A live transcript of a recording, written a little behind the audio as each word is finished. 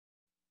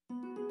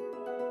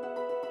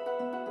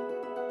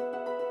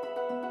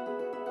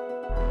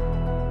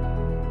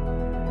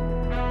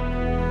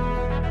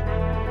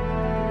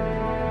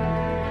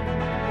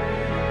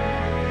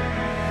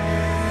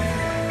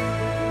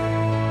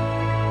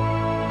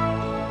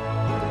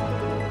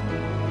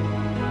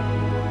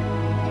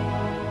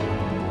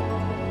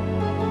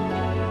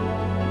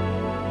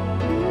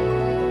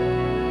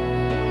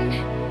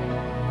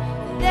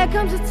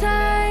comes a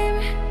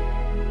time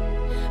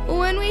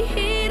when we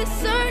heed a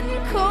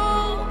certain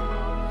call,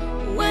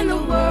 when the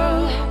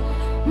world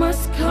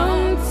must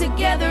come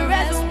together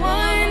as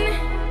one.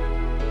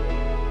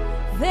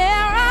 There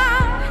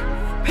are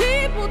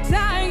people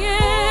dying.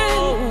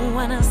 Oh,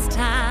 when it's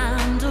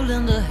time to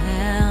lend a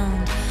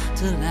hand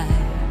to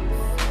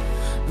life,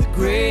 the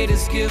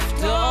greatest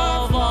gift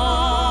of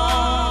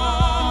all.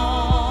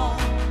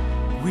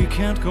 We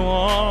can't go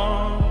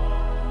on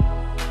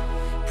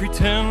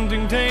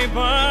pretending day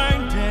by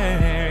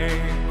day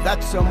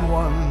that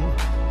someone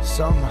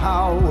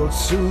somehow will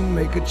soon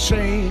make a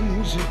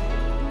change.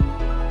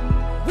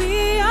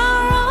 We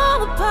are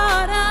all a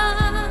part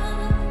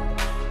of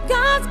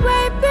God's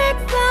great big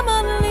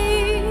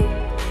family,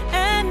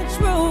 and it's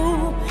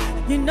true,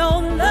 you know,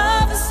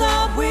 love is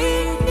all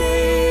we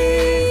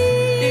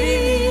need.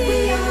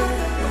 We are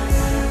the ones,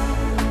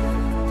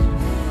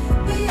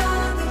 we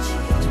are the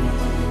children,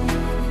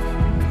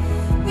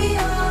 we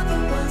are the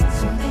ones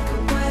who make a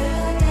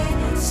brighter day,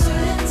 so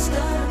let's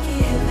start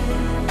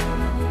giving.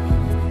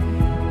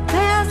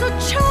 There's a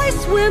choice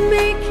we're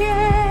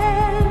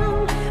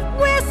making,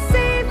 we're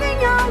saving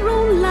our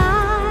own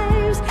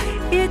lives.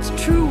 It's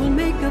true, we'll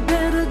make a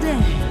better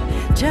day,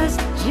 just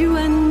you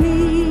and me.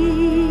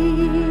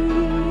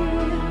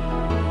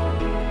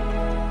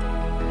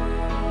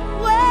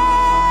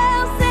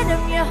 Well, send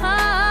them your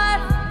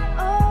heart,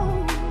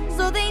 oh,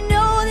 so they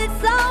know that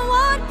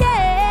someone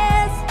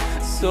cares.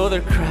 So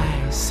their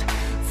cries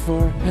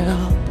for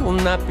help will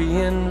not be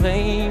in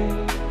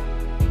vain.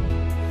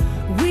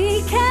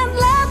 We can't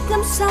let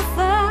them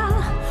suffer,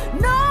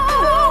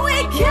 no,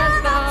 we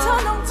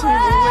cannot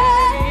turn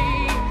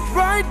away.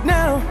 Right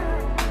now,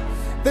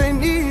 they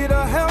need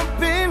a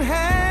helping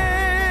hand.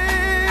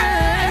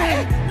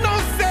 No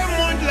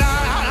someone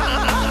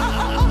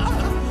lie.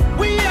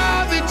 We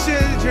are the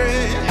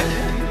children.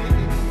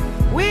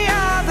 We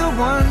are the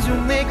ones who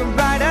make a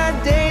brighter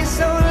day.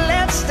 So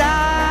let's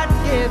start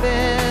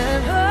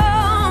giving.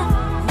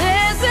 Oh,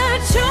 there's a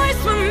choice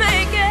we're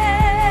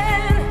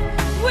making.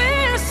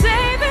 We're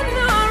saving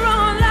our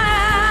own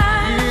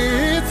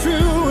lives. It's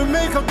true, we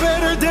make a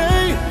better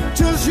day,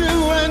 just you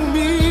and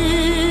me.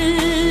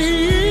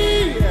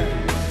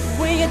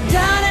 When you're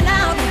down and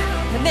out,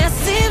 and there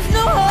seems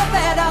no hope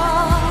at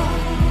all.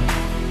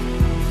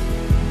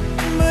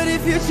 But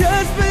if you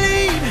just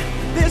believe,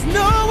 there's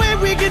no way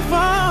we can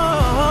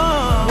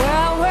fall.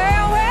 Well,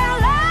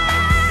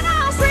 let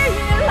us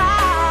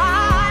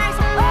realize,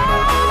 oh,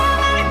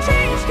 that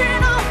change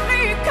can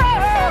only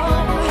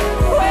come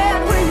when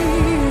we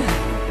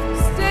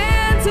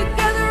stand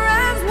together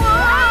as one.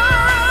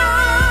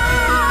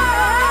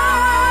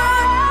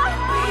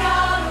 We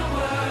are the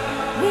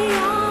world, We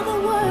are the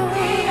world.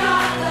 we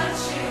are the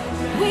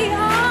children, We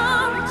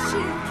are the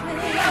children.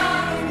 we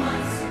are the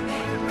ones who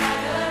make a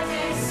brighter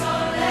day, so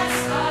let's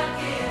start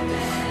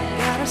giving.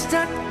 Gotta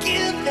start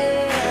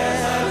giving.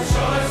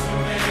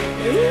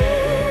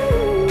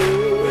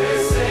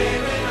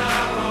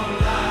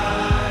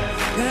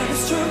 That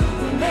is true,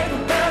 we make a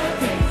better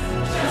day,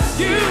 just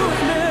you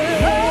and me.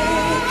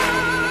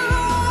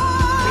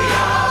 We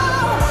are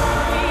the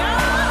world. We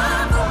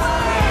are the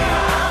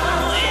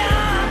world. We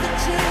are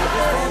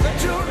the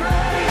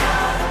children.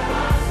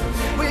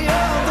 We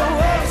are the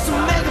ones who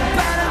make a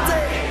better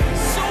day.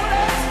 So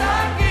let's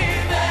start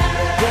giving.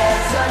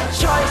 There's a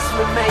choice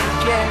we're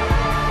making.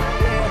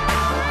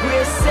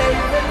 We're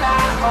saving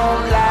our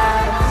own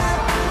lives.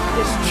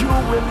 It's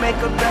true, we make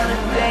a better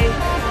day,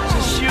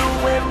 just you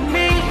and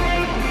me.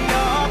 We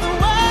are the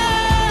world.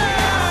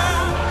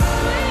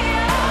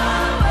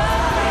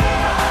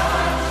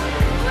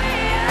 We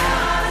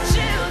are the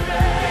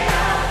children.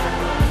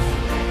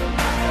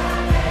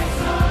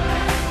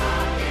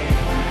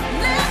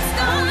 Let's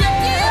start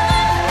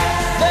giving.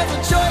 There's a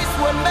choice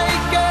we're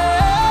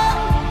making.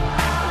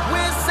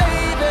 We're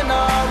saving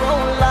our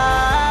own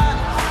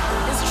lives.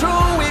 It's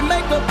true, we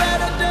make a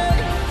better day,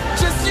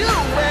 just you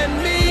and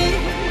me.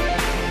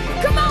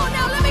 Come on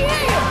now, let me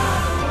hear you.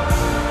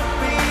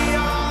 We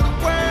are the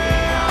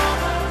world.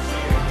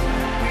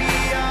 We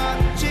are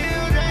the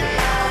children.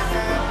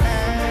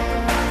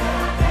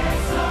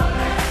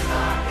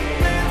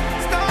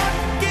 Let's start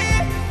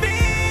giving.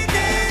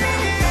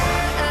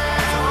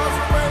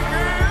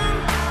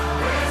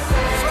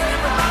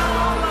 Saving our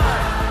own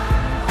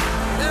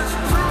lives. It's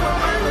true,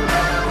 we make a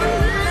better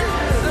day,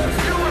 just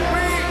you and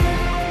me.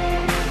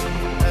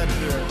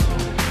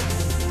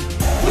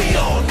 We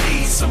all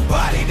need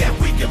somebody that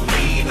we can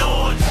lean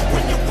on.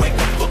 When you wake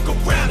up, look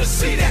around and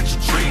see that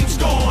your dream's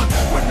gone.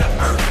 When the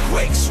earth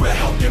quakes, we'll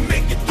help you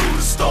make it through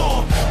the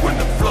storm. When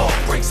the floor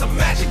breaks, a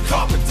magic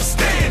carpet to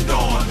stand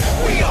on.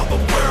 We are the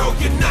world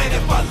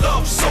united by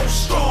love so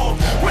strong.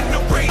 When the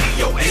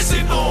radio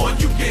isn't on,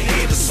 you can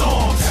hear the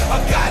songs. A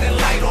guiding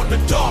light on the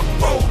dark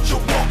road you're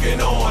walking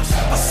on.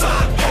 A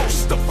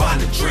signpost to find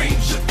the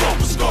dreams you thought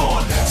was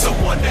gone.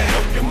 Someone to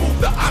help you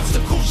move the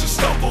obstacles you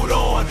stumbled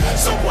on.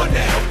 Someone to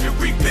help you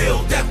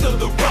rebuild after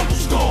the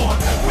rumble's gone.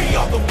 We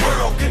are the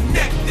world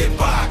connected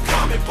by a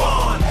common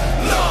bond.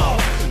 Love,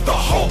 the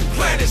whole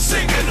planet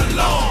singing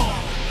along.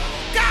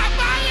 God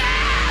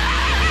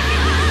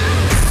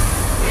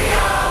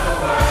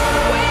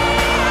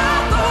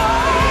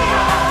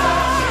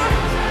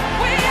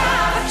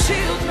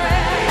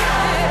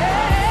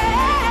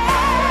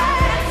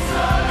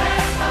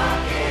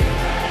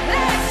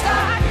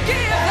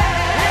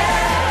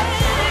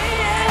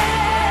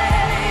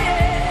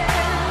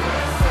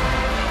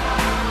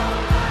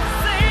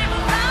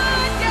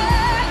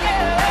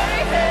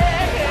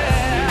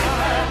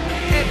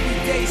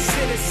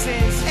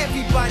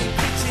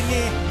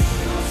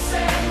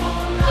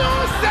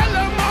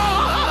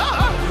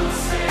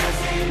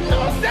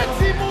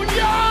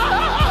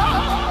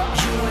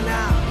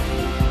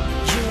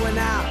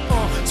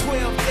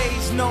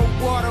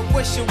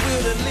your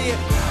will to live.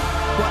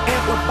 We'll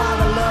amplify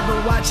the love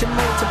and watch it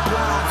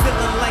multiply.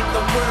 Feeling like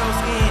the world's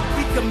end,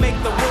 we can make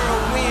the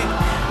world win.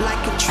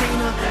 Like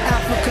Katrina,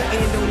 Africa,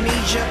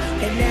 Indonesia,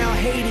 and now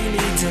Haiti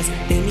needs us.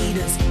 They